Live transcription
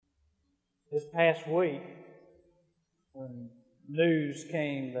This past week, when news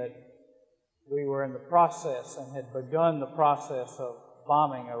came that we were in the process and had begun the process of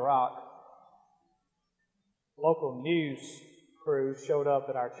bombing Iraq, local news crew showed up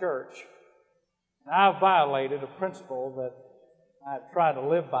at our church. And I violated a principle that I've tried to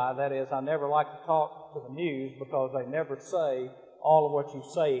live by. That is, I never like to talk to the news because they never say all of what you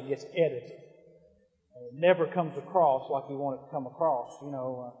say. It gets edited. And it never comes across like you want it to come across. You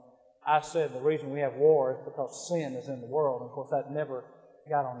know, I said the reason we have war is because sin is in the world. And of course, that never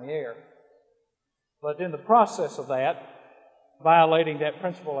got on the air. But in the process of that, violating that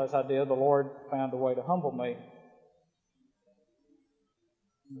principle as I did, the Lord found a way to humble me.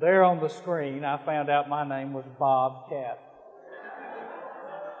 There on the screen, I found out my name was Bob Cat.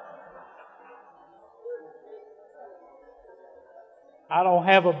 I don't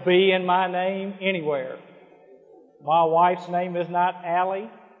have a B in my name anywhere. My wife's name is not Allie.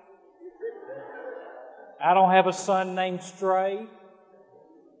 I don't have a son named Stray.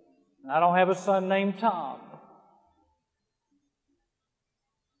 I don't have a son named Tom.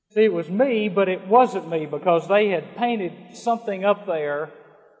 See, it was me, but it wasn't me because they had painted something up there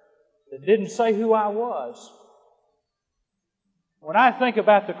that didn't say who I was. When I think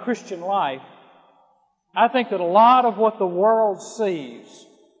about the Christian life, I think that a lot of what the world sees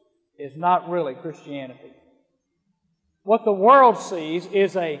is not really Christianity. What the world sees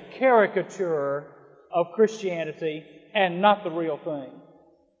is a caricature of Christianity and not the real thing.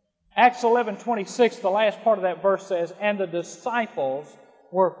 Acts 11:26, the last part of that verse says, "And the disciples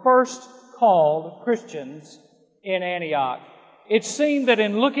were first called Christians in Antioch." It seemed that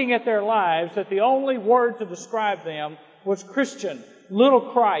in looking at their lives, that the only word to describe them was Christian, little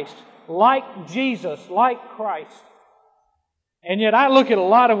Christ, like Jesus, like Christ. And yet I look at a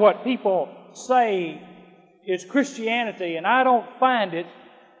lot of what people say is Christianity, and I don't find it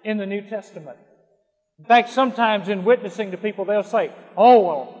in the New Testament. In fact, sometimes in witnessing to people, they'll say, "Oh,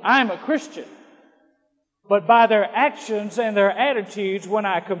 well, I'm a Christian." But by their actions and their attitudes, when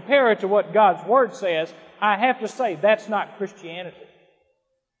I compare it to what God's Word says, I have to say that's not Christianity.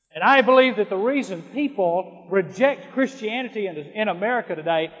 And I believe that the reason people reject Christianity in America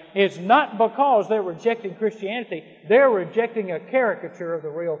today is not because they're rejecting Christianity. They're rejecting a caricature of the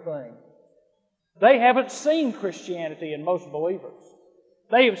real thing. They haven't seen Christianity in most believers.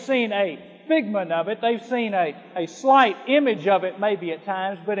 They have seen a figment of it. They've seen a slight image of it maybe at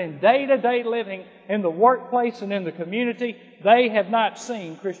times, but in day-to-day living in the workplace and in the community, they have not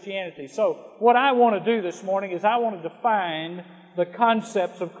seen Christianity. So what I want to do this morning is I want to define the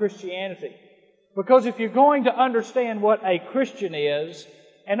concepts of Christianity. Because if you're going to understand what a Christian is,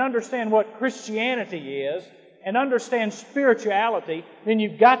 and understand what Christianity is, and understand spirituality, then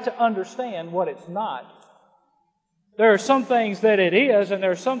you've got to understand what it's not. There are some things that it is, and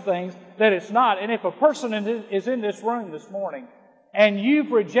there are some things that it's not. And if a person is in this room this morning, and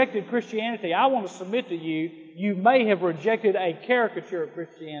you've rejected Christianity, I want to submit to you, you may have rejected a caricature of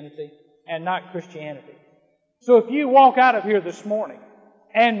Christianity and not Christianity. So if you walk out of here this morning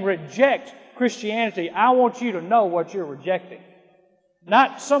and reject Christianity, I want you to know what you're rejecting.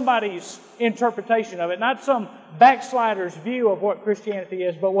 Not somebody's interpretation of it, not some backslider's view of what Christianity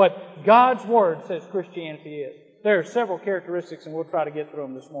is, but what God's Word says Christianity is. There are several characteristics, and we'll try to get through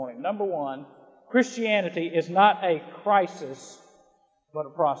them this morning. Number one, Christianity is not a crisis, but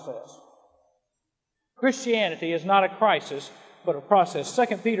a process. Christianity is not a crisis, but a process.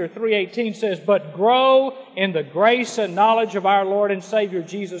 2 Peter 3:18 says, "But grow in the grace and knowledge of our Lord and Savior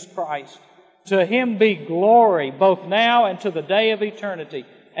Jesus Christ. To Him be glory, both now and to the day of eternity.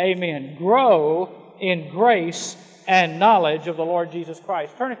 Amen." Grow in grace and knowledge of the Lord Jesus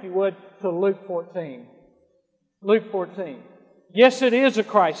Christ. Turn, if you would, to Luke 14. Luke 14. Yes, it is a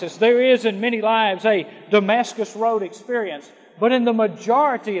crisis. There is in many lives a Damascus Road experience. But in the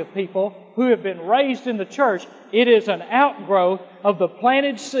majority of people who have been raised in the church, it is an outgrowth of the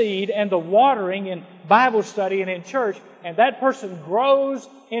planted seed and the watering in Bible study and in church. And that person grows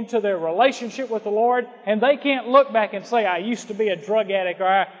into their relationship with the Lord, and they can't look back and say, "I used to be a drug addict,"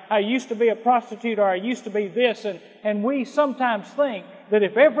 or I used to be a prostitute," or "I used to be this." And we sometimes think that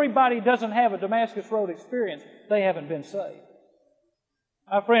if everybody doesn't have a Damascus Road experience, they haven't been saved.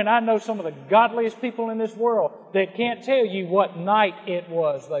 My friend, I know some of the godliest people in this world that can't tell you what night it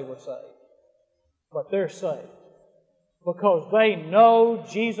was they were saved. But they're saved because they know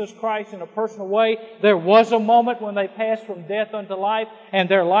Jesus Christ in a personal way. There was a moment when they passed from death unto life, and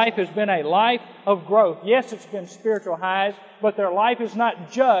their life has been a life of growth. Yes, it's been spiritual highs, but their life is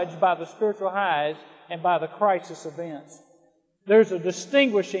not judged by the spiritual highs and by the crisis events. There's a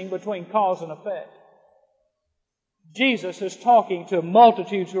distinguishing between cause and effect. Jesus is talking to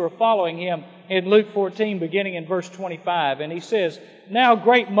multitudes who are following Him in Luke 14, beginning in verse 25. And He says, "Now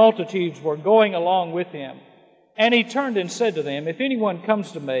great multitudes were going along with Him. And He turned and said to them, If anyone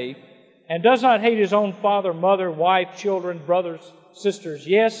comes to me and does not hate his own father, mother, wife, children, brothers, sisters,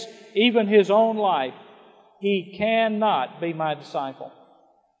 yes, even his own life, he cannot be my disciple.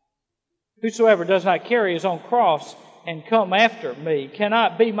 Whosoever does not carry his own cross and come after me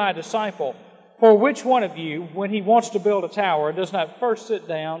cannot be my disciple. For which one of you, when he wants to build a tower, does not first sit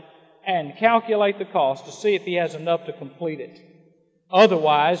down and calculate the cost to see if he has enough to complete it?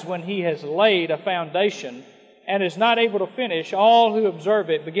 Otherwise, when he has laid a foundation and is not able to finish, all who observe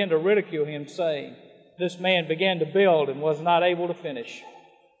it begin to ridicule him, saying, This man began to build and was not able to finish.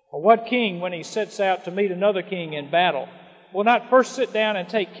 Or what king, when he sets out to meet another king in battle, will not first sit down and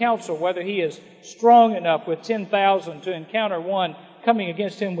take counsel whether he is strong enough with 10,000 to encounter one coming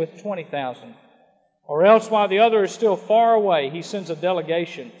against him with 20,000? Or else, while the other is still far away, he sends a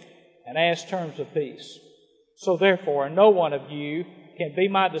delegation and asks terms of peace. So therefore, no one of you can be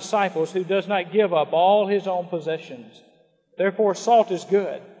my disciples who does not give up all his own possessions. Therefore, salt is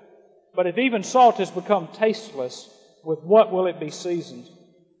good. But if even salt has become tasteless, with what will it be seasoned?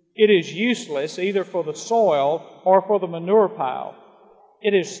 It is useless either for the soil or for the manure pile.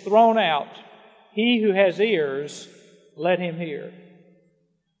 It is thrown out. He who has ears, let him hear."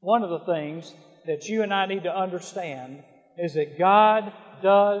 One of the things that you and I need to understand is that God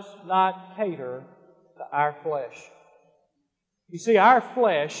does not cater to our flesh. You see, our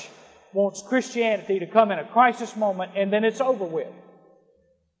flesh wants Christianity to come in a crisis moment and then it's over with.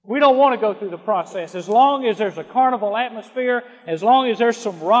 We don't want to go through the process. As long as there's a carnival atmosphere, as long as there's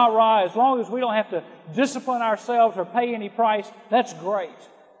some rah-rah, as long as we don't have to discipline ourselves or pay any price, that's great.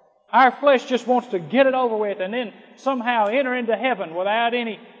 Our flesh just wants to get it over with and then somehow enter into heaven without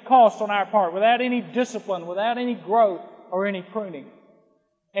any cost on our part, without any discipline, without any growth or any pruning.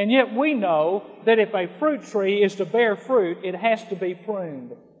 And yet we know that if a fruit tree is to bear fruit, it has to be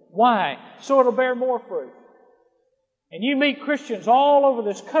pruned. Why? So it'll bear more fruit. And you meet Christians all over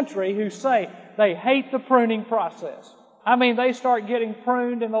this country who say they hate the pruning process. I mean, they start getting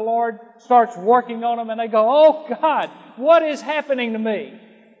pruned and the Lord starts working on them and they go, "Oh God, what is happening to me?"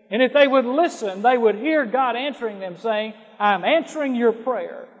 And if they would listen, they would hear God answering them saying, "I'm answering your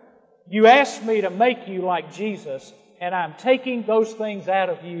prayer. You asked me to make you like Jesus, and I'm taking those things out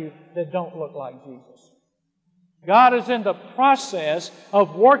of you that don't look like Jesus." God is in the process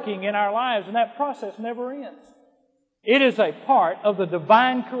of working in our lives, and that process never ends. It is a part of the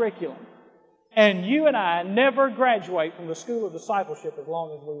divine curriculum. And you and I never graduate from the school of discipleship as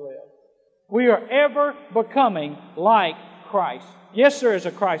long as we live. We are ever becoming like Christ. Yes, there is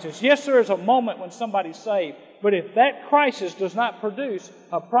a crisis. Yes, there is a moment when somebody's saved. But if that crisis does not produce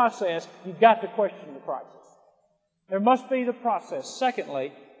a process, you've got to question the crisis. There must be the process.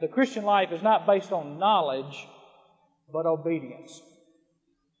 Secondly, the Christian life is not based on knowledge, but obedience.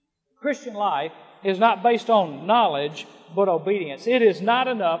 Christian life is not based on knowledge, but obedience. It is not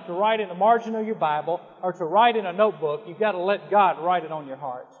enough to write in the margin of your Bible or to write in a notebook. You've got to let God write it on your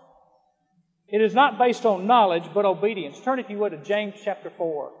heart. It is not based on knowledge, but obedience. Turn, if you would, to James chapter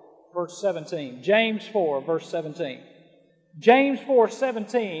 4, verse 17. James 4, verse 17. James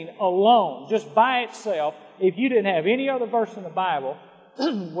 4:17 alone, just by itself, if you didn't have any other verse in the Bible,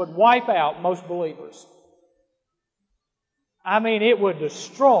 would wipe out most believers. I mean, it would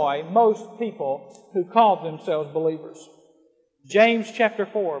destroy most people who called themselves believers. James chapter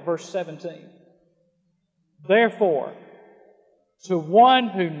 4, verse 17. Therefore, to one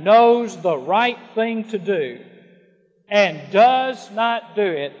who knows the right thing to do and does not do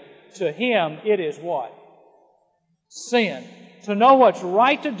it, to him it is what? Sin. To know what's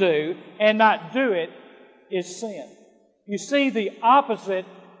right to do and not do it is sin. You see, the opposite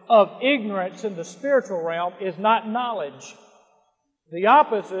of ignorance in the spiritual realm is not knowledge. The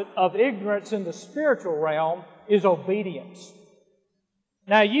opposite of ignorance in the spiritual realm is obedience.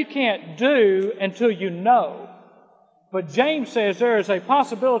 Now, you can't do until you know. But James says there is a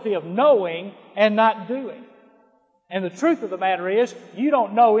possibility of knowing and not doing. And the truth of the matter is, you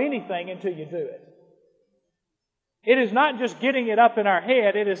don't know anything until you do it. It is not just getting it up in our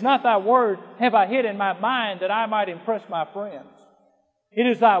head. It is not thy word have I hid in my mind that I might impress my friends. It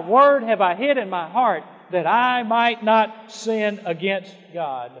is thy word have I hid in my heart that I might not sin against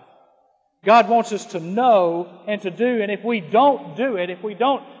God. God wants us to know and to do. And if we don't do it, if we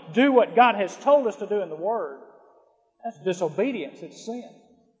don't do what God has told us to do in the Word, that's disobedience. It's sin.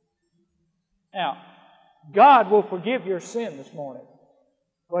 Now, God will forgive your sin this morning,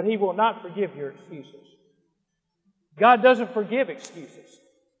 but He will not forgive your excuses. God doesn't forgive excuses.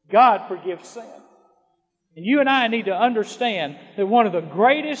 God forgives sin. And you and I need to understand that one of the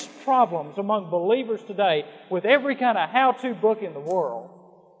greatest problems among believers today, with every kind of how-to book in the world,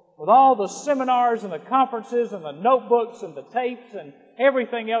 with all the seminars and the conferences and the notebooks and the tapes and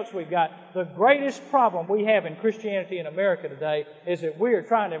everything else we've got, the greatest problem we have in Christianity in America today is that we are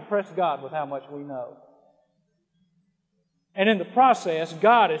trying to impress God with how much we know. And in the process,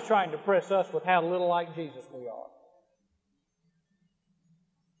 God is trying to impress us with how little like Jesus we are.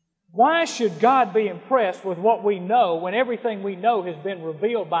 Why should God be impressed with what we know when everything we know has been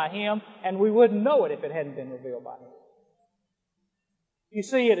revealed by Him, and we wouldn't know it if it hadn't been revealed by Him? You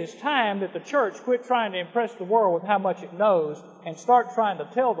see, it is time that the church quit trying to impress the world with how much it knows and start trying to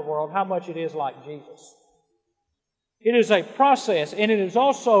tell the world how much it is like Jesus. It is a process, and it is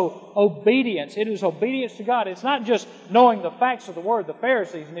also obedience. It is obedience to God. It's not just knowing the facts of the Word. The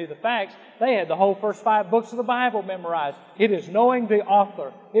Pharisees knew the facts. They had the whole first 5 books of the Bible memorized. It is knowing the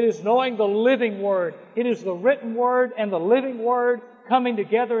author. It is knowing the living Word. It is the written Word and the living Word coming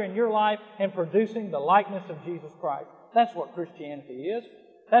together in your life and producing the likeness of Jesus Christ. That's what Christianity is.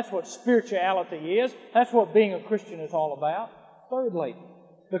 That's what spirituality is. That's what being a Christian is all about. Thirdly,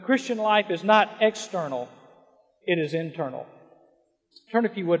 the Christian life is not external. It is internal. Turn,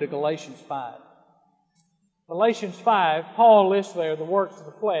 if you would, to Galatians 5. Galatians 5, Paul lists there the works of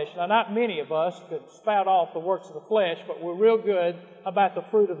the flesh. Now, not many of us could spout off the works of the flesh, but we're real good about the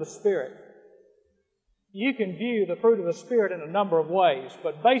fruit of the Spirit. You can view the fruit of the Spirit in a number of ways,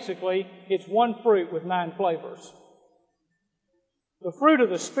 but basically, it's one fruit with 9 flavors. The fruit of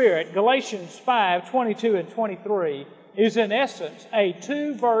the Spirit, Galatians 5, 22 and 23, is in essence a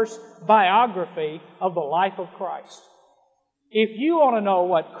 2-verse biography of the life of Christ. If you want to know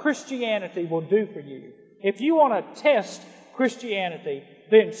what Christianity will do for you, if you want to test Christianity,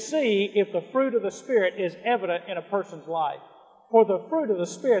 then see if the fruit of the Spirit is evident in a person's life. For the fruit of the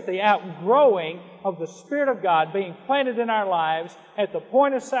Spirit, the outgrowing of the Spirit of God being planted in our lives at the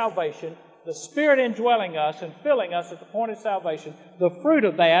point of salvation, the Spirit indwelling us and filling us at the point of salvation, the fruit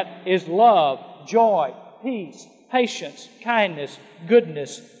of that is love, joy, peace, patience, kindness,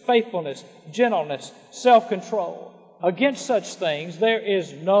 goodness, faithfulness, gentleness, self-control. Against such things there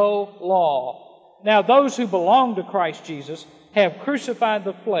is no law. Now those who belong to Christ Jesus have crucified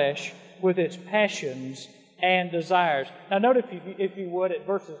the flesh with its passions and desires. Now note, if you would, at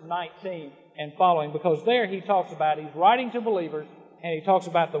verses 19 and following, because there he talks about, he's writing to believers, and he talks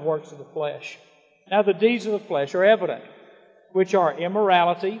about the works of the flesh. Now the deeds of the flesh are evident, which are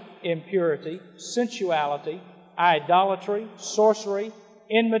immorality, impurity, sensuality, idolatry, sorcery,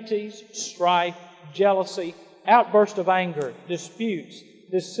 enmities, strife, jealousy, outburst of anger, disputes,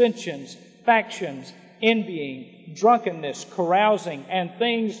 dissensions, factions, envying, drunkenness, carousing, and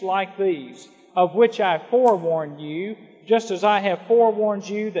things like these, of which I forewarn you, just as I have forewarned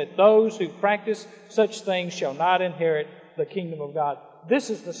you that those who practice such things shall not inherit the kingdom of God. This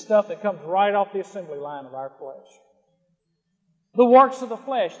is the stuff that comes right off the assembly line of our flesh. The works of the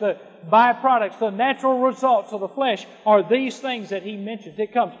flesh, the byproducts, the natural results of the flesh are these things that he mentions.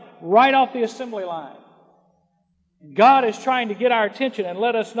 It comes right off the assembly line. God is trying to get our attention and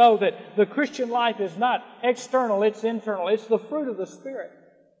let us know that the Christian life is not external, it's internal. It's the fruit of the Spirit.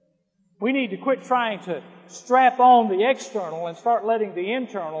 We need to quit trying to strap on the external and start letting the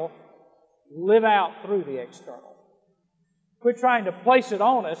internal live out through the external. Quit trying to place it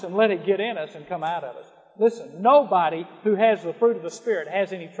on us and let it get in us and come out of us. Listen, nobody who has the fruit of the Spirit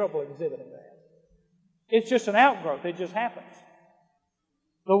has any trouble exhibiting that. It's just an outgrowth. It just happens.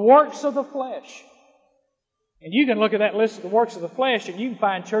 The works of the flesh. And you can look at that list of the works of the flesh and you can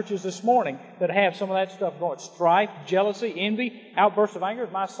find churches this morning that have some of that stuff going. Strife, jealousy, envy, outbursts of anger.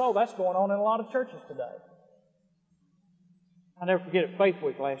 My soul, that's going on in a lot of churches today. I'll never forget at Faith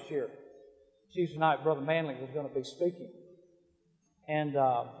Week last year. Tuesday night, Brother Manley was going to be speaking. And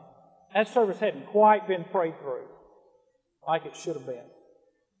that service hadn't quite been prayed through like it should have been.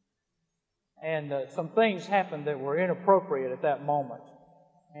 And some things happened that were inappropriate at that moment.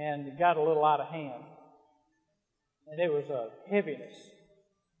 And it got a little out of hand. And there was a heaviness,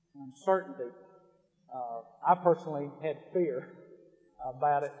 uncertainty. I personally had fear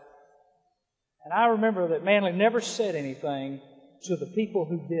about it. And I remember that Manley never said anything to the people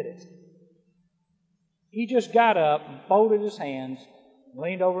who did it. He just got up and folded his hands, and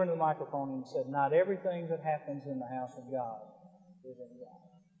leaned over into the microphone and said, "Not everything that happens in the house of God is in God."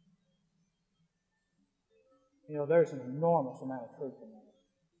 You know, there's an enormous amount of truth in that.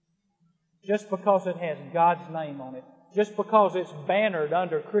 Just because it has God's name on it, just because it's bannered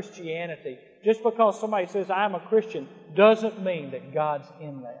under Christianity, just because somebody says, "I'm a Christian," doesn't mean that God's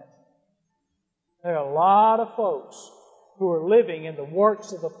in that. There are a lot of folks who are living in the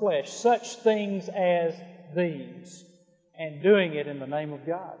works of the flesh, such things as these and doing it in the name of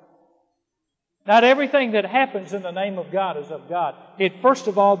God. Not everything that happens in the name of God is of God. It first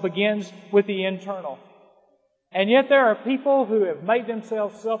of all begins with the internal. And yet there are people who have made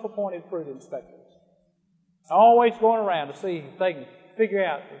themselves self-appointed fruit inspectors. Always going around to see if they can figure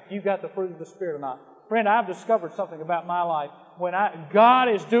out if you've got the fruit of the Spirit or not. Friend, I've discovered something about my life. When God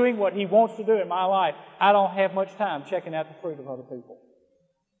is doing what He wants to do in my life, I don't have much time checking out the fruit of other people.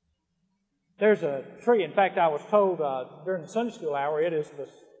 There's a tree. In fact, I was told during the Sunday school hour, it is the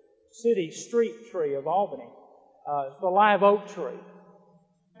city street tree of Albany. It's the live oak tree.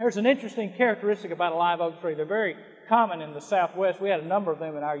 There's an interesting characteristic about a live oak tree. They're very common in the Southwest. We had a number of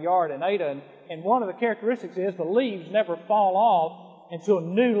them in our yard in Ada, and one of the characteristics is the leaves never fall off until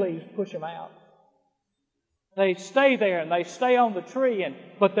new leaves push them out. They stay there and they stay on the tree,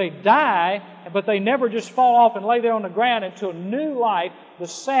 but they die, but they never just fall off and lay there on the ground until new life, the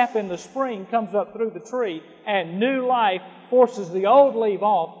sap in the spring, comes up through the tree, and new life forces the old leaf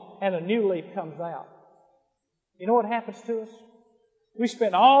off, and a new leaf comes out. You know what happens to us? We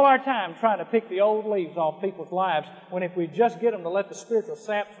spend all our time trying to pick the old leaves off people's lives, when if we just get them to let the spiritual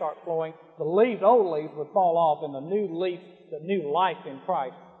sap start flowing, the old leaves would fall off, and the new leaf, the new life in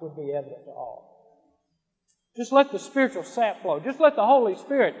Christ would be evident to all. Just let the spiritual sap flow. Just let the Holy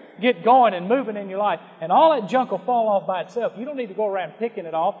Spirit get going and moving in your life, and all that junk will fall off by itself. You don't need to go around picking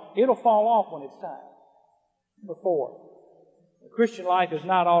it off. It'll fall off when it's time. Number 4, the Christian life is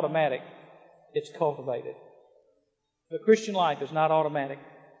not automatic. It's cultivated. The Christian life is not automatic.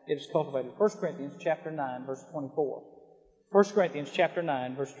 It is cultivated. 1 Corinthians chapter 9, verse 24. 1 Corinthians chapter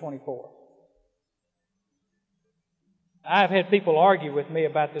 9, verse 24. I've had people argue with me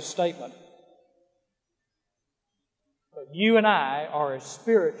about this statement. But you and I are as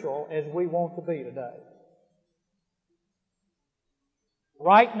spiritual as we want to be today.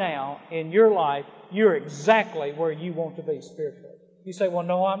 Right now, in your life, you're exactly where you want to be spiritually. You say, well,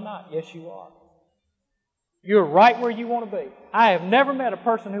 no, I'm not. Yes, you are. You're right where you want to be. I have never met a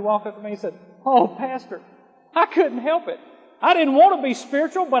person who walked up to me and said, oh, Pastor, I couldn't help it. I didn't want to be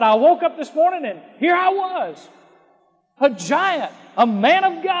spiritual, but I woke up this morning and here I was. A giant, a man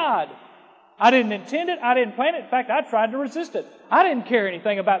of God. I didn't intend it. I didn't plan it. In fact, I tried to resist it. I didn't care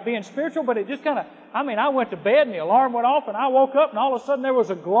anything about being spiritual, but it just kind of, I went to bed and the alarm went off and I woke up and all of a sudden there was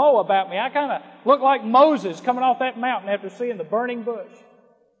a glow about me. I kind of looked like Moses coming off that mountain after seeing the burning bush.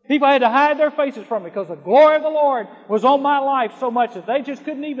 People had to hide their faces from me because the glory of the Lord was on my life so much that they just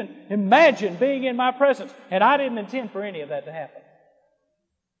couldn't even imagine being in my presence. And I didn't intend for any of that to happen.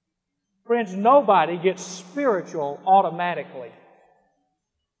 Friends, nobody gets spiritual automatically.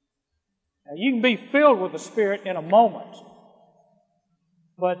 Now, you can be filled with the Spirit in a moment.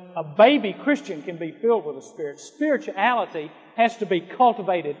 But a baby Christian can be filled with the Spirit. Spirituality has to be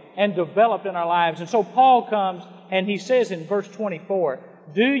cultivated and developed in our lives. And so Paul comes and he says in verse 24,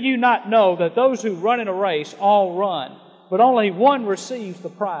 do you not know that those who run in a race all run, but only one receives the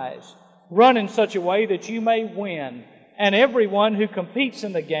prize? Run in such a way that you may win. And everyone who competes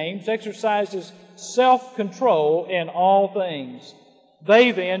in the games exercises self-control in all things.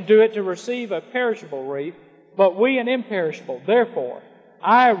 They then do it to receive a perishable wreath, but we an imperishable. Therefore,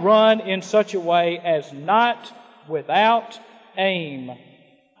 I run in such a way as not without aim.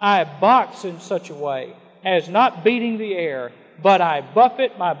 I box in such a way as not beating the air, but I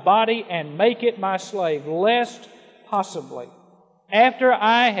buffet my body and make it my slave, lest possibly, after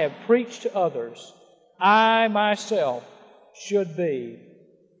I have preached to others, I myself should be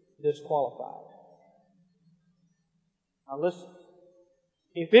disqualified. Now listen.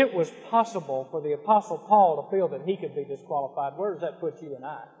 If it was possible for the Apostle Paul to feel that he could be disqualified, where does that put you and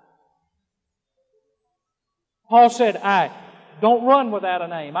I? Paul said, I don't run without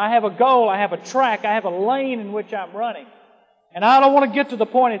an aim. I have a goal, I have a track, I have a lane in which I'm running. And I don't want to get to the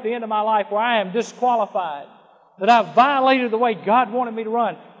point at the end of my life where I am disqualified, that I've violated the way God wanted me to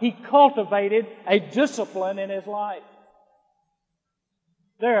run. He cultivated a discipline in his life.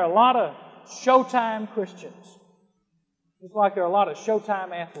 There are a lot of showtime Christians. Just like there are a lot of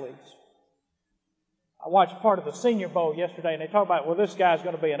showtime athletes. I watched part of the Senior Bowl yesterday, and they talk about, well, this guy's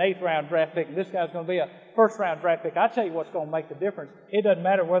going to be an 8th round draft pick, and this guy's going to be a 1st round draft pick. I tell you what's going to make the difference. It doesn't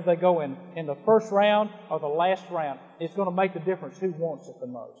matter whether they go in the 1st round or the last round. It's going to make the difference who wants it the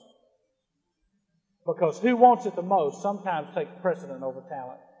most. Because who wants it the most sometimes takes precedent over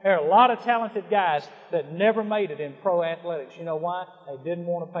talent. There are a lot of talented guys that never made it in pro athletics. You know why? They didn't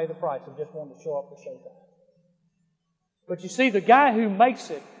want to pay the price. They just wanted to show up for showtime. But you see, the guy who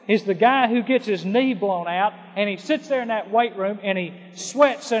makes it is the guy who gets his knee blown out and he sits there in that weight room and he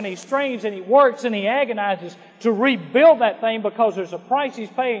sweats and he strains and he works and he agonizes to rebuild that thing because there's a price he's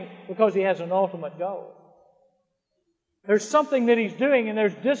paying because he has an ultimate goal. There's something that He's doing, and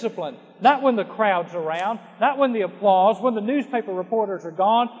there's discipline. Not when the crowd's around, not when the applause, when the newspaper reporters are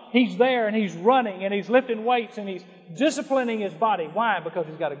gone. He's there, and He's running, and He's lifting weights, and He's disciplining His body. Why? Because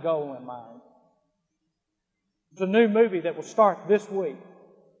He's got a goal in mind. It's a new movie that will start this week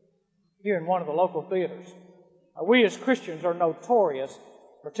here in one of the local theaters. We as Christians are notorious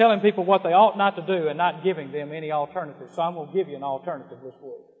for telling people what they ought not to do and not giving them any alternative. So I'm going to give you an alternative this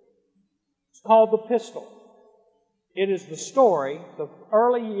week. It's called The Pistol. It is the story, the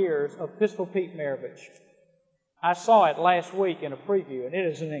early years of Pistol Pete Maravich. I saw it last week in a preview, and it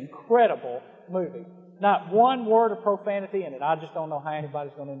is an incredible movie. Not one word of profanity in it. I just don't know how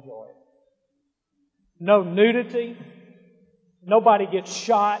anybody's going to enjoy it. No nudity. Nobody gets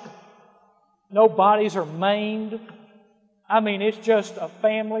shot. No bodies are maimed. I mean, it's just a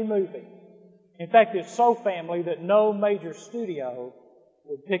family movie. In fact, it's so family that no major studio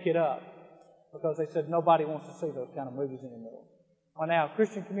would pick it up because they said nobody wants to see those kind of movies anymore. Well, now,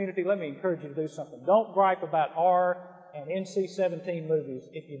 Christian community, let me encourage you to do something. Don't gripe about R and NC-17 movies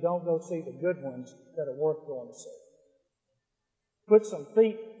if you don't go see the good ones that are worth going to see. Put some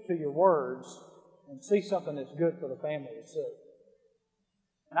feet to your words and see something that's good for the family to see.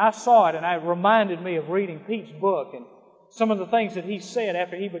 And I saw it, and it reminded me of reading Pete's book and some of the things that he said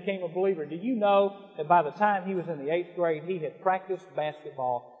after he became a believer. Do you know that by the time he was in the 8th grade, he had practiced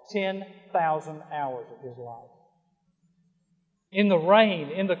basketball 10,000 hours of his life? In the rain,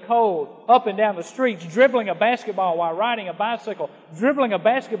 in the cold, up and down the streets, dribbling a basketball while riding a bicycle, dribbling a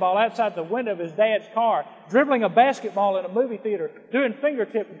basketball outside the window of his dad's car, dribbling a basketball in a movie theater, doing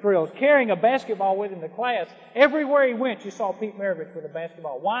fingertip drills, carrying a basketball with him to class. Everywhere he went, you saw Pete Maravich with a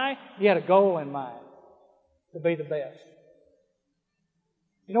basketball. Why? He had a goal in mind, to be the best.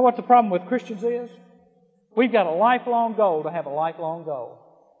 You know what the problem with Christians is? We've got a lifelong goal to have a lifelong goal.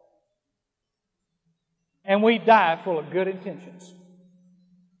 And we die full of good intentions.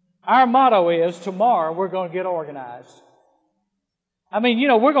 Our motto is, tomorrow we're going to get organized. I mean,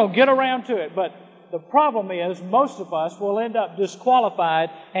 we're going to get around to it, but the problem is most of us will end up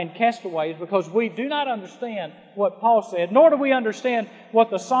disqualified and castaways because we do not understand what Paul said, nor do we understand what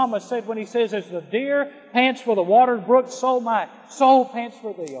the psalmist said when he says, as the deer pants for the watered brook, so my soul pants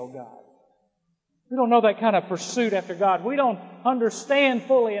for thee, O God. We don't know that kind of pursuit after God. We don't understand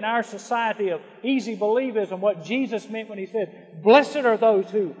fully in our society of easy believism what Jesus meant when He said, blessed are those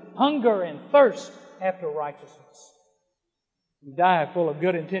who hunger and thirst after righteousness. We die full of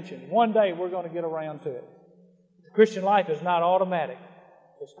good intentions. One day we're going to get around to it. The Christian life is not automatic.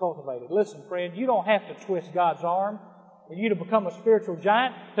 It's cultivated. Listen, friend, you don't have to twist God's arm for you to become a spiritual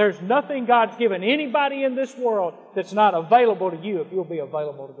giant. There's nothing God's given anybody in this world that's not available to you if you'll be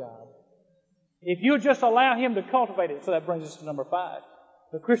available to God. If you just allow Him to cultivate it. So that brings us to number 5.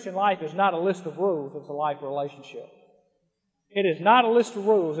 The Christian life is not a list of rules, it's a life relationship. It is not a list of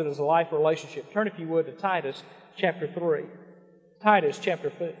rules, it is a life relationship. Turn, if you would, to Titus chapter 3. Titus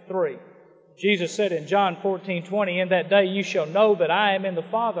chapter 3. Jesus said in John 14:20, in that day you shall know that I am in the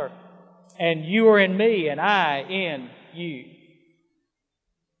Father, and you are in me, and I in you.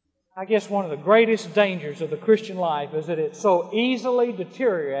 I guess one of the greatest dangers of the Christian life is that it so easily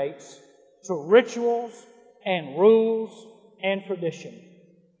deteriorates to rituals and rules and tradition.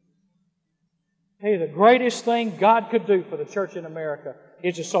 Hey, the greatest thing God could do for the church in America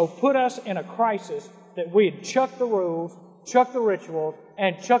is to so put us in a crisis that we'd chuck the rules, chuck the rituals,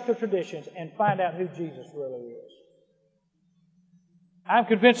 and chuck the traditions and find out who Jesus really is. I'm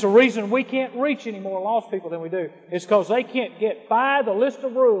convinced the reason we can't reach any more lost people than we do is because they can't get by the list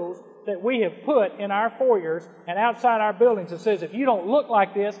of rules that we have put in our foyers and outside our buildings that says if you don't look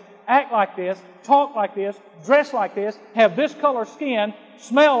like this, act like this, talk like this, dress like this, have this color skin,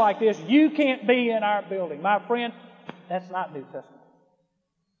 smell like this, you can't be in our building. My friend, that's not New Testament.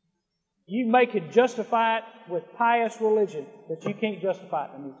 You could justify it with pious religion, but you can't justify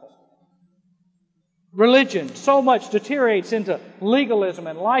it in the New Testament. Religion so much deteriorates into legalism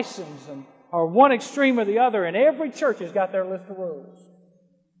and license, or one extreme or the other, and every church has got their list of rules.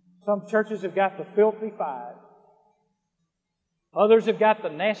 Some churches have got the filthy 5. Others have got the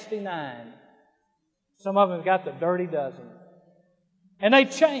nasty 9. Some of them have got the dirty dozen. And they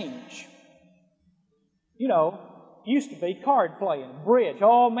change. Used to be card playing, bridge.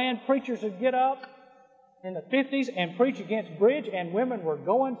 Oh man, preachers would get up in the 50s and preach against bridge, and women were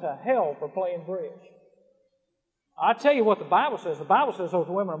going to hell for playing bridge. I tell you what the Bible says. The Bible says those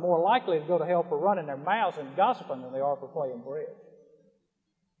women are more likely to go to hell for running their mouths and gossiping than they are for playing bridge.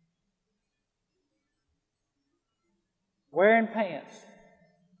 Wearing pants.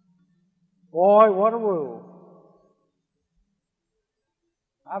 Boy, what a rule.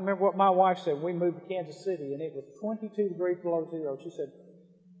 I remember what my wife said when we moved to Kansas City, and it was 22 degrees below zero. She said,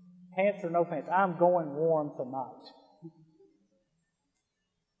 pants or no pants, I'm going warm tonight.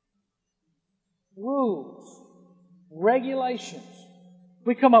 Rules, regulations.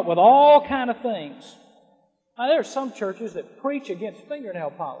 We come up with all kind of things. Now, there are some churches that preach against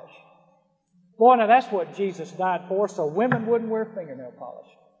fingernail polish. Boy, now that's what Jesus died for, so women wouldn't wear fingernail polish.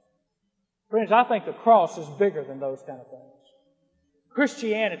 Friends, I think the cross is bigger than those kind of things.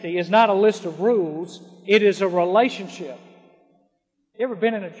 Christianity is not a list of rules. It is a relationship. You ever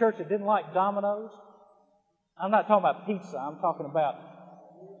been in a church that didn't like Domino's? I'm not talking about pizza. I'm talking about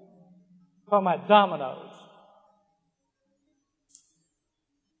Domino's.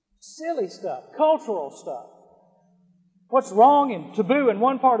 Silly stuff, cultural stuff. What's wrong and taboo in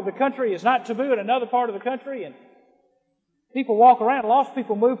one part of the country is not taboo in another part of the country, and people walk around, lost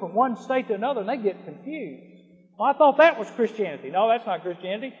people move from one state to another, and they get confused. Well, I thought that was Christianity. No, that's not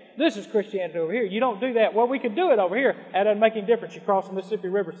Christianity. This is Christianity over here. You don't do that. Well, we could do it over here. That doesn't make any difference. You cross the Mississippi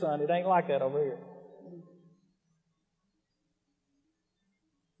River, son. It ain't like that over here.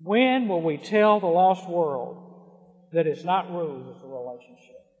 When will we tell the lost world that it's not rules, it's a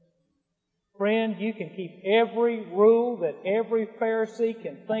relationship? Friend, you can keep every rule that every Pharisee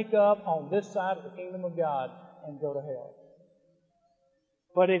can think of on this side of the kingdom of God and go to hell.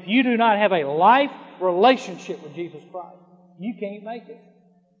 But if you do not have a life relationship with Jesus Christ, you can't make it.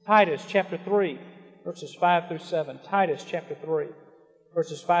 Titus chapter 3, verses 5 through 7. Titus chapter 3,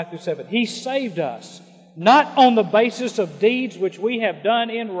 verses 5 through 7. He saved us, not on the basis of deeds which we have done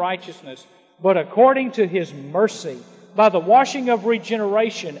in righteousness, but according to His mercy, by the washing of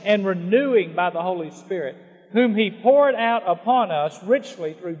regeneration and renewing by the Holy Spirit, whom He poured out upon us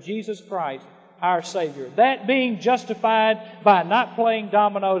richly through Jesus Christ, our Savior. That being justified by not playing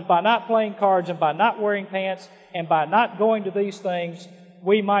dominoes, by not playing cards, and by not wearing pants, and by not going to these things,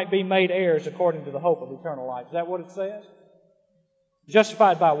 we might be made heirs according to the hope of eternal life. Is that what it says?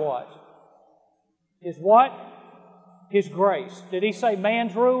 Justified by what? His what? His grace. Did He say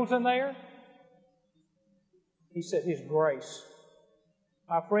man's rules in there? He said His grace.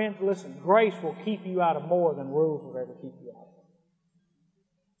 My friends, listen, grace will keep you out of more than rules will ever keep you out of.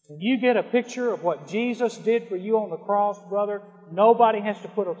 When you get a picture of what Jesus did for you on the cross, brother, nobody has to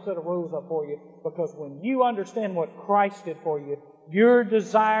put a set of rules up for you, because when you understand what Christ did for you, your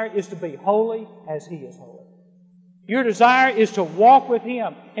desire is to be holy as He is holy. Your desire is to walk with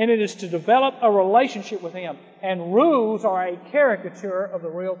Him, and it is to develop a relationship with Him. And rules are a caricature of the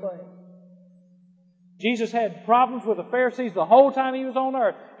real thing. Jesus had problems with the Pharisees the whole time He was on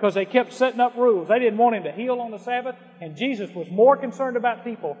earth because they kept setting up rules. They didn't want Him to heal on the Sabbath, and Jesus was more concerned about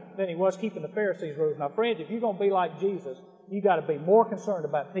people than He was keeping the Pharisees' rules. Now, friends, if you're going to be like Jesus, you've got to be more concerned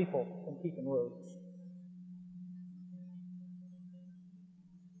about people than keeping rules.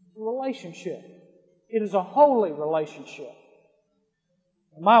 Relationship. It is a holy relationship.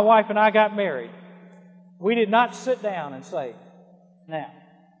 When my wife and I got married, we did not sit down and say, now,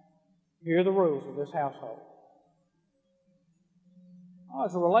 here are the rules of this household. Oh,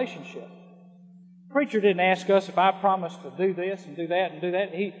 it's a relationship. The preacher didn't ask us if I promised to do this and do that and do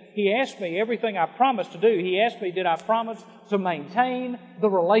that. He asked me everything I promised to do. He asked me, did I promise to maintain the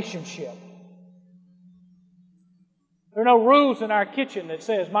relationship? There are no rules in our kitchen that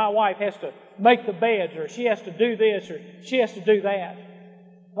says my wife has to make the beds, or she has to do this, or she has to do that.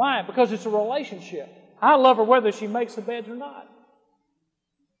 Why? Because it's a relationship. I love her whether she makes the beds or not.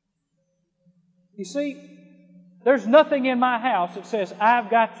 You see, there's nothing in my house that says I've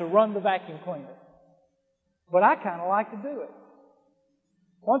got to run the vacuum cleaner. But I kind of like to do it.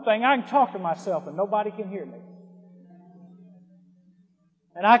 One thing, I can talk to myself and nobody can hear me.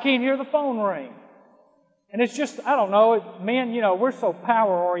 And I can't hear the phone ring. And it's just, I don't know, men, we're so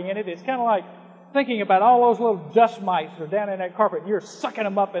power-oriented. It's kind of like thinking about all those little dust mites that are down in that carpet, and you're sucking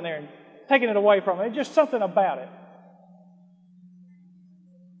them up in there and taking it away from them. It's just something about it.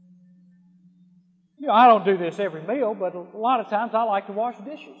 I don't do this every meal, but a lot of times I like to wash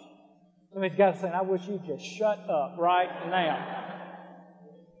dishes. Somebody's got to say, I wish you'd just shut up right now.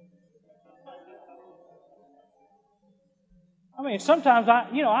 I mean, sometimes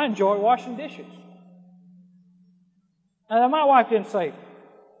I enjoy washing dishes. Now, my wife didn't say,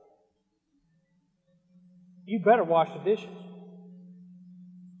 you better wash the dishes.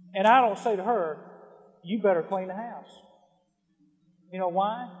 And I don't say to her, you better clean the house. You know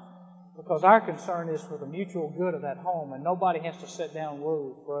why? Because our concern is for the mutual good of that home, and nobody has to set down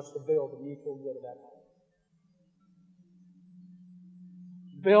rules for us to build the mutual good of that home.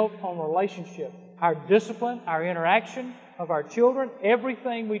 Built on relationship. Our discipline, our interaction of our children,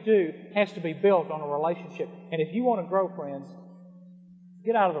 everything we do has to be built on a relationship. And if you want to grow, friends,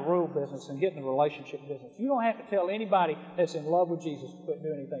 Get out of the rule business and get in the relationship business. You don't have to tell anybody that's in love with Jesus to quit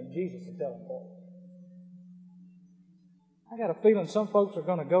doing anything. Jesus will tell them for you. I got a feeling some folks are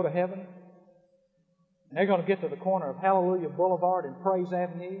going to go to heaven, and they're going to get to the corner of Hallelujah Boulevard and Praise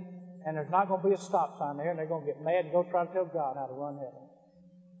Avenue, and there's not going to be a stop sign there, and they're going to get mad and go try to tell God how to run heaven.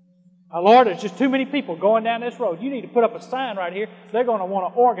 Lord, there's just too many people going down this road. You need to put up a sign right here. They're going to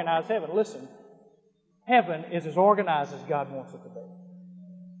want to organize heaven. Listen, heaven is as organized as God wants it to be.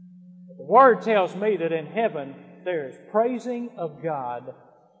 The Word tells me that in heaven there is praising of God,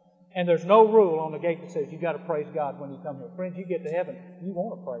 and there's no rule on the gate that says you got to praise God when you come here. Friends, you get to heaven, you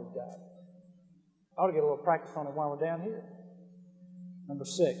want to praise God. I ought to get a little practice on it while we're down here. Number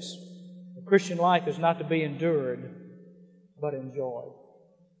 6, the Christian life is not to be endured, but enjoyed.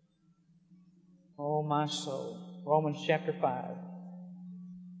 Oh, my soul. Romans chapter 5.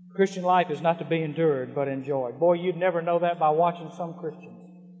 Christian life is not to be endured, but enjoyed. Boy, you'd never know that by watching some Christians.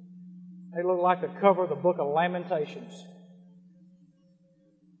 They look like the cover of the book of Lamentations.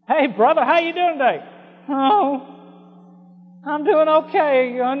 Hey, brother, how you doing today? Oh, I'm doing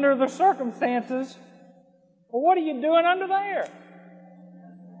okay under the circumstances. Well, what are you doing under there?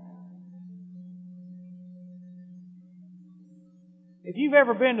 If you've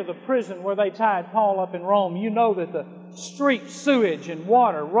ever been to the prison where they tied Paul up in Rome, you know that the street sewage and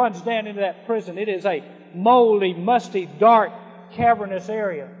water runs down into that prison. It is a moldy, musty, dark, cavernous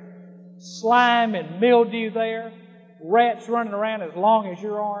area. Slime and mildew there. Rats running around as long as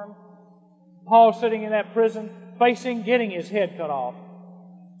your arm. Paul sitting in that prison, getting his head cut off,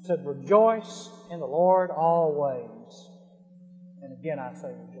 said, "Rejoice in the Lord always." And again I say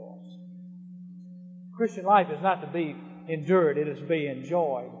rejoice. Christian life is not to be endured, it is to be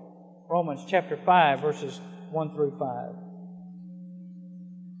enjoyed. Romans chapter 5, verses 1 through 5.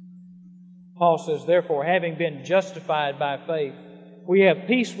 Paul says, "Therefore, having been justified by faith, we have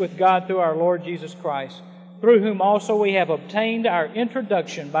peace with God through our Lord Jesus Christ, through whom also we have obtained our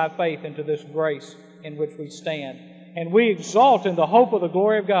introduction by faith into this grace in which we stand. And we exalt in the hope of the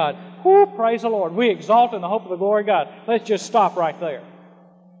glory of God." Whoo, praise the Lord. We exalt in the hope of the glory of God. Let's just stop right there.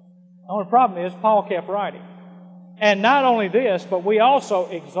 The only problem is Paul kept writing. And not only this, but we also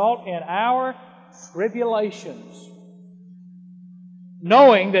exalt in our tribulations,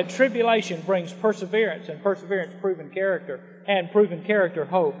 knowing that tribulation brings perseverance, and perseverance proven character, and proven character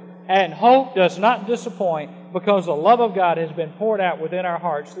hope. And hope does not disappoint, because the love of God has been poured out within our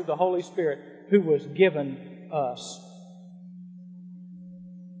hearts through the Holy Spirit who was given us.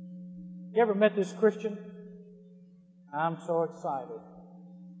 You ever met this Christian? I'm so excited,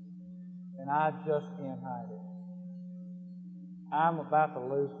 and I just can't hide it. I'm about to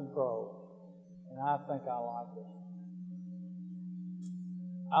lose control, and I think I like it.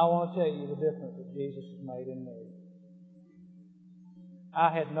 I want to tell you the difference that Jesus has made in me. I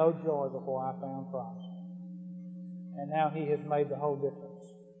had no joy before I found Christ, and now He has made the whole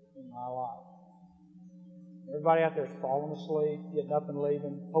difference in my life. Everybody out there is falling asleep, getting up and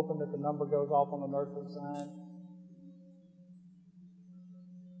leaving, hoping that the number goes off on the nursery sign.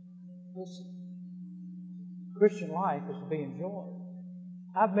 Listen, Christian life is to be enjoyed.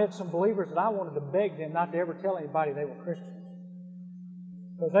 I've met some believers that I wanted to beg them not to ever tell anybody they were Christians,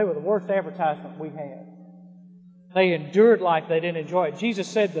 because they were the worst advertisement we had. They endured life, they didn't enjoy it. Jesus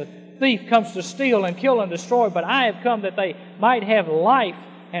said the thief comes to steal and kill and destroy, but I have come that they might have life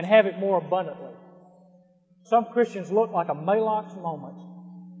and have it more abundantly. Some Christians look like a Maalox moment.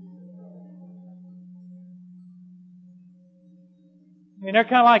 I mean, they're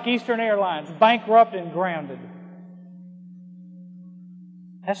kind of like Eastern Airlines, bankrupt and grounded.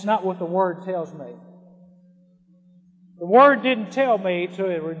 That's not what the Word tells me. The Word didn't tell me to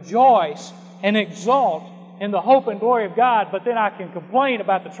rejoice and exalt in the hope and glory of God, but then I can complain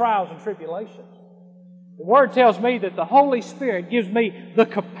about the trials and tribulations. The Word tells me that the Holy Spirit gives me the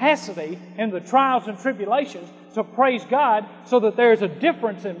capacity in the trials and tribulations to praise God, so that there's a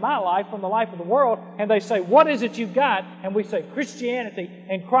difference in my life from the life of the world. And they say, "What is it you've got?" And we say, "Christianity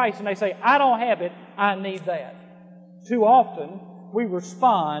and Christ." And they say, "I don't have it, I need that." Too often, we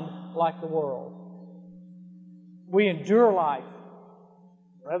respond like the world. We endure life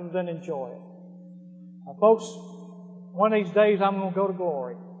rather than enjoy it. Now, folks, one of these days I'm going to go to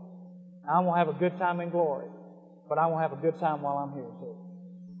glory. I'm going to have a good time in glory, but I won't have a good time while I'm here too.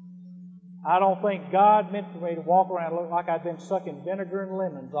 I don't think God meant for me to walk around and look like I'd been sucking vinegar and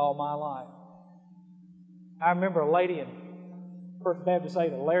lemons all my life. I remember a lady in First Baptist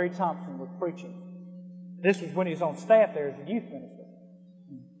Ada, Larry Thompson, was preaching. This was when he was on staff there as a youth minister.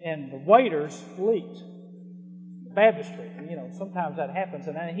 And the waiters leaked the baptistry. And, sometimes that happens.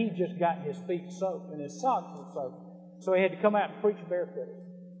 And he just got his feet soaked and his socks were soaked. So he had to come out and preach barefooted.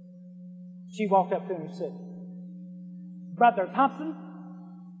 She walked up to him and said, Brother Thompson,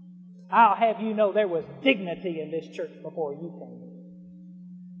 I'll have you know there was dignity in this church before you came here.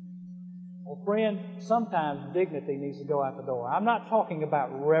 Well, friend, sometimes dignity needs to go out the door. I'm not talking about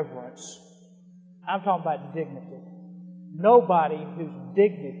reverence. I'm talking about dignity. Nobody who's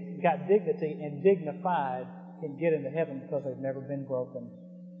got dignity and dignified can get into heaven because they've never been broken.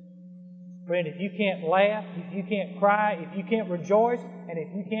 Friend, if you can't laugh, if you can't cry, if you can't rejoice, and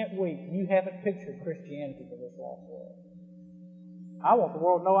if you can't weep, you haven't pictured Christianity for this lost world. I want the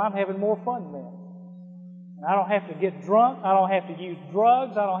world to know I'm having more fun then. And I don't have to get drunk, I don't have to use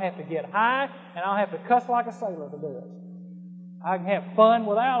drugs, I don't have to get high, and I don't have to cuss like a sailor to do it. I can have fun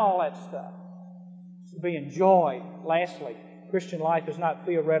without all that stuff. To be enjoyed. Lastly, Christian life is not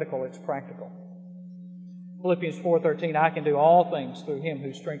theoretical, it's practical. Philippians 4:13, I can do all things through Him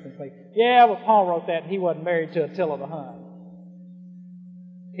who strengthens me. Yeah, but Paul wrote that and he wasn't married to Attila the Hun.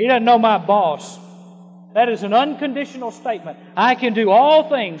 He doesn't know my boss. That is an unconditional statement. I can do all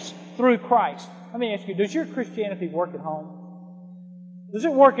things through Christ. Let me ask you, does your Christianity work at home? Does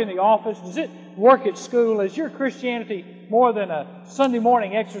it work in the office? Does it work at school? Is your Christianity more than a Sunday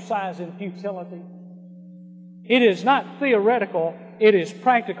morning exercise in futility? It is not theoretical, it is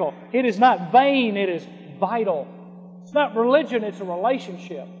practical. It is not vain, it is vital. It's not religion, it's a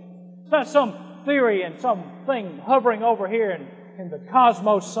relationship. It's not some theory and something hovering over here in the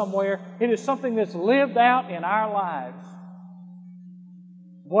cosmos somewhere. It is something that's lived out in our lives.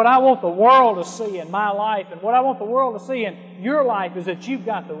 What I want the world to see in my life and what I want the world to see in your life is that you've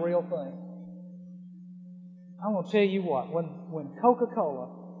got the real thing. I'm going to tell you what, when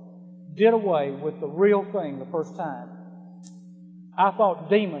Coca-Cola did away with the real thing the first time, I thought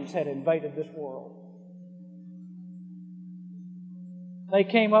demons had invaded this world. They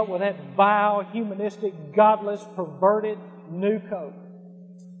came up with that vile, humanistic, godless, perverted new Coke,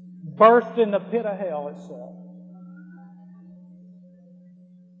 birthed in the pit of hell itself.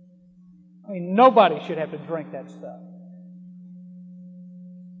 I mean, nobody should have to drink that stuff.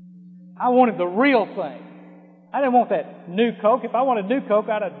 I wanted the real thing. I didn't want that new Coke. If I wanted new Coke,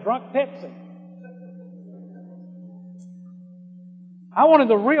 I'd have drunk Pepsi. I wanted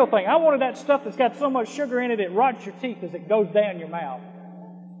the real thing. I wanted that stuff that's got so much sugar in it it rots your teeth as it goes down your mouth.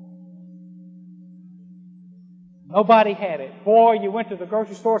 Nobody had it. Boy, you went to the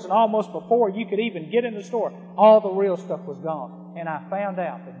grocery stores and almost before you could even get in the store, all the real stuff was gone. And I found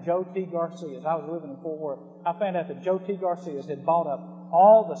out that Joe T. Garcia's, I was living in Fort Worth, I found out that Joe T. Garcia's had bought up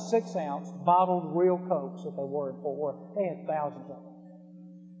all the 6-ounce bottled real Cokes that they were in Fort Worth. They had thousands of them.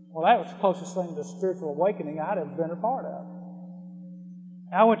 Well, that was the closest thing to spiritual awakening I'd ever been a part of.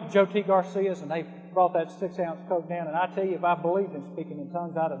 I went to Joe T. Garcia's and they brought that 6-ounce Coke down, and I tell you, if I believed in speaking in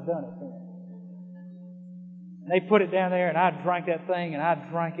tongues, I'd have done it then. And they put it down there, and I drank that thing, and I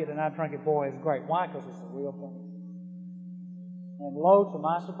drank it, and I drank it. Boy, it's great. Why? Because it's the real thing. And lo, to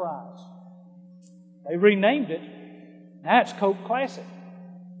my surprise, they renamed it. Now it's Coke Classic.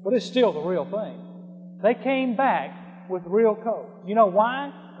 But it's still the real thing. They came back with real Coke. You know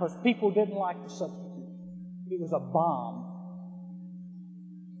why? Because people didn't like the substitute. It was a bomb.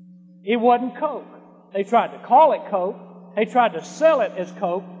 It wasn't Coke. They tried to call it Coke. They tried to sell it as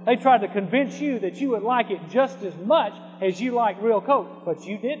Coke. They tried to convince you that you would like it just as much as you like real Coke. But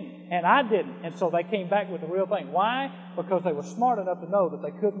you didn't. And I didn't. And so they came back with the real thing. Why? Because they were smart enough to know that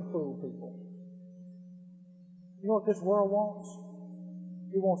they couldn't fool people. You know what this world wants?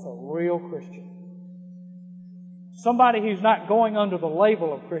 It wants a real Christian. Somebody who's not going under the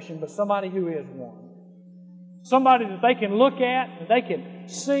label of Christian, but somebody who is one. Somebody that they can look at and they can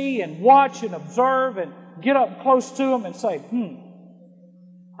see and watch and observe and get up close to them and say,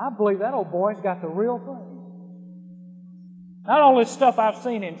 I believe that old boy's got the real thing. Not all this stuff I've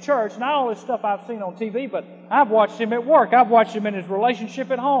seen in church, not all this stuff I've seen on TV, but I've watched him at work. I've watched him in his relationship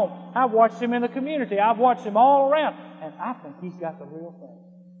at home. I've watched him in the community. I've watched him all around. And I think he's got the real thing.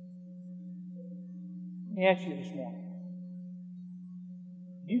 Let me ask you this morning.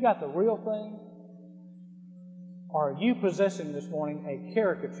 You got the real thing? Or are you possessing this morning a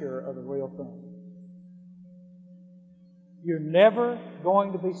caricature of the real thing? You're never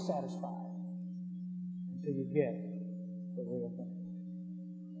going to be satisfied until you get the real thing.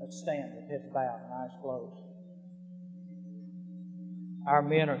 Let's stand with heads bowed and eyes closed. Our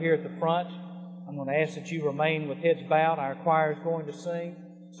men are here at the front. I'm going to ask that you remain with heads bowed. Our choir is going to sing.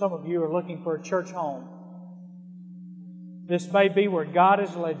 Some of you are looking for a church home. This may be where God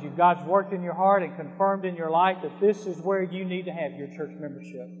has led you. God's worked in your heart and confirmed in your life that this is where you need to have your church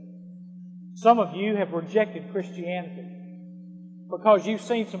membership. Some of you have rejected Christianity because you've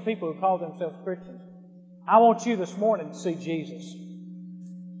seen some people who call themselves Christians I want you this morning to see Jesus.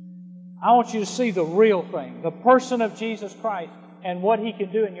 I want you to see the real thing, the person of Jesus Christ and what He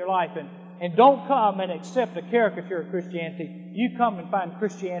can do in your life. And don't come and accept a caricature of Christianity. You come and find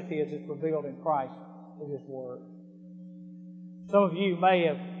Christianity as it's revealed in Christ through His Word. Some of you may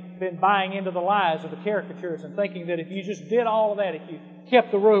have been buying into the lies of the caricatures and thinking that if you just did all of that, if you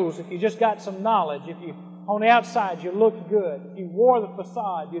kept the rules, if you just got some knowledge, if you on the outside you looked good, if you wore the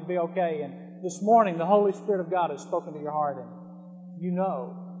facade, you'd be okay. And this morning the Holy Spirit of God has spoken to your heart, and you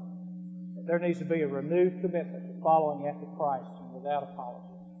know that there needs to be a renewed commitment to following after Christ and without apology.